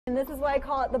And this is why I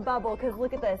call it the bubble, because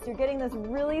look at this. You're getting this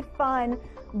really fun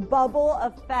bubble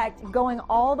effect going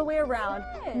all the way around.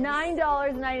 Yes.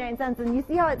 $9.99. And you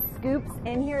see how it scoops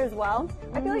in here as well?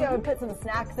 I feel like I would put some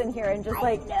snacks in here and just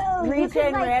reach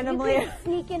in randomly. You could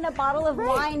sneak in a bottle of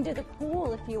wine to the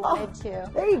pool if you wanted to.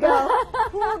 There you go.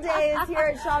 Pool days here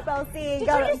at Shop LC. Did you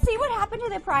just see what happened to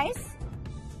the price?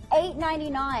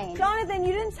 $8.99. Jonathan,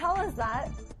 you didn't tell us that.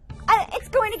 It's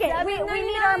going to get. We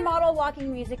need our model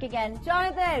walking music again.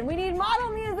 Jonathan, we need model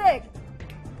music.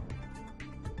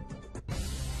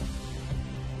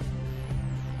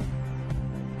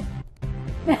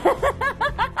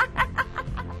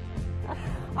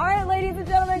 All right, ladies and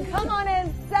gentlemen, come on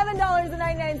in.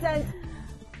 $7.99.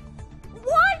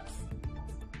 What?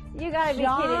 You gotta be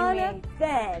kidding me.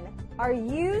 Jonathan, are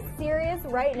you serious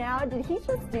right now? Did he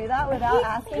just do that without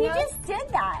asking us? He just did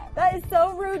that. That is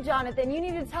so rude, Jonathan. You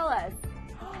need to tell us.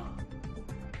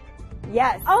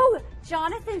 Yes. Oh,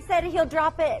 Jonathan said he'll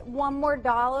drop it $1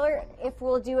 more if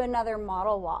we'll do another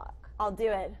model walk. I'll do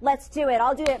it. Let's do it.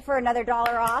 I'll do it for another $1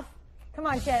 off. Come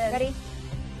on, Shannon. Ready?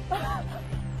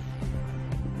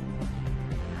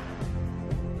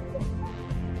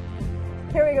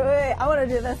 Here we go. Wait. I want to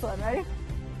do this one. Ready?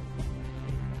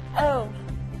 Oh.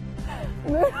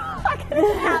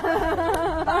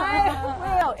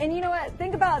 And you know what?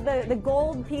 Think about the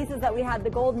gold pieces that we had, the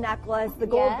gold necklace, the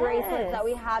gold bracelets that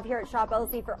we have here at Shop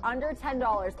LC for under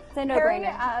 $10. It's a no-brainer. Pairing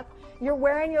it up, you're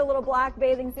wearing your little black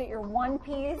bathing suit, your one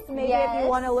piece, maybe if you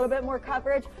want a little bit more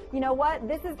coverage. You know what?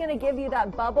 This is going to give you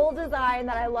that bubble design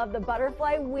that I love, the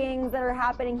butterfly wings that are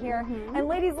happening here. And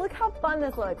ladies, look how fun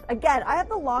this looks. Again, I have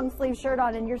the long sleeve shirt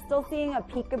on and you're still seeing a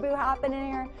peekaboo happen in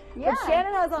here. But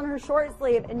Shannon has on her short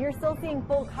sleeve and you're still seeing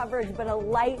full coverage, but a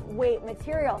lightweight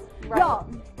material. Y'all,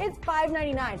 it's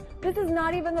 $5.99. This is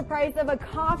not even the price of a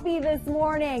coffee this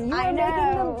morning. You are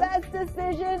making the best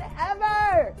decision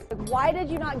ever. Why did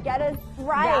you not get us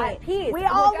that piece? We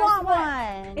all want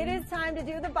one. It is time to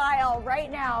do the buy-all right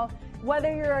now.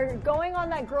 Whether you're going on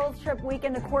that girls trip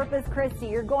weekend to Corpus Christi,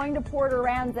 you're going to Port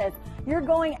Aransas, you're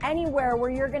going anywhere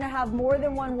where you're going to have more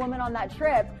than one woman on that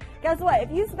trip, guess what?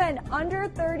 If you spend under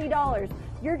 $30,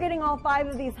 you're getting all 5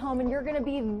 of these home and you're going to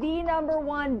be the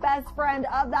 #1 best friend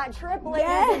of that trip, ladies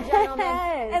and gentlemen.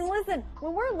 And listen,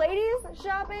 when we're ladies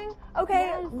shopping,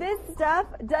 this stuff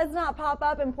does not pop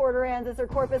up in Port Aransas or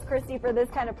Corpus Christi for this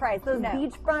kind of price. Those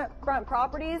beachfront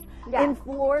properties in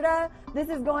Florida, this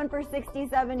is going for $60,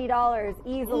 $70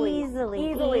 easily.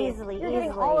 You're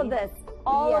getting all of this,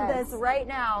 of this right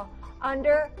now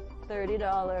under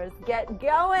 $30. Get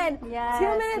going. 2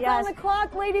 minutes on the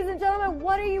clock, ladies and gentlemen.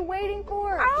 What are you waiting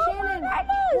for? Shannon,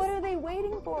 what are they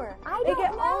waiting for? They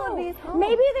get all of these home.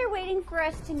 Maybe they're waiting for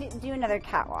us to do another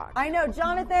catwalk. I know.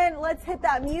 Jonathan, let's hit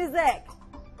that music.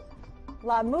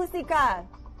 La música.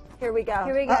 Here we go.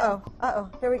 Here we go. Uh-oh.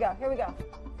 Here we go. Here we go.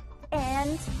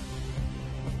 And...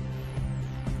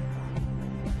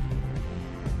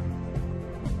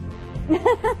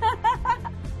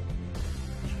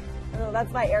 Oh,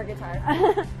 that's my air guitar.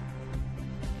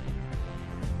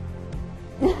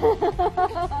 You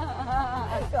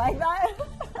like that?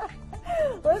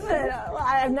 Listen,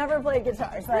 I've never played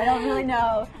guitar, so I don't really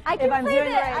know if I'm doing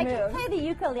the right move. I can play the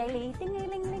ukulele. Ding, ding,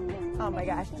 ding, ding, ding. Oh my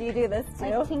gosh, do you do this too?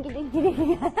 Like, ding, ding, ding,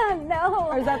 ding. No.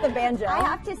 Or is that the banjo? I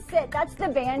have to sit. That's the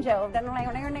banjo. We're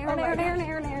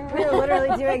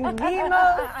literally doing the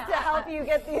most to help you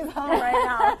get these home right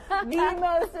now. The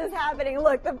most is happening.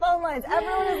 Look, the phone lines.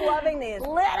 Everyone is loving these.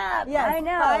 Lit up. Yes, I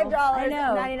know.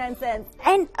 $5.99.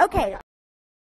 And okay,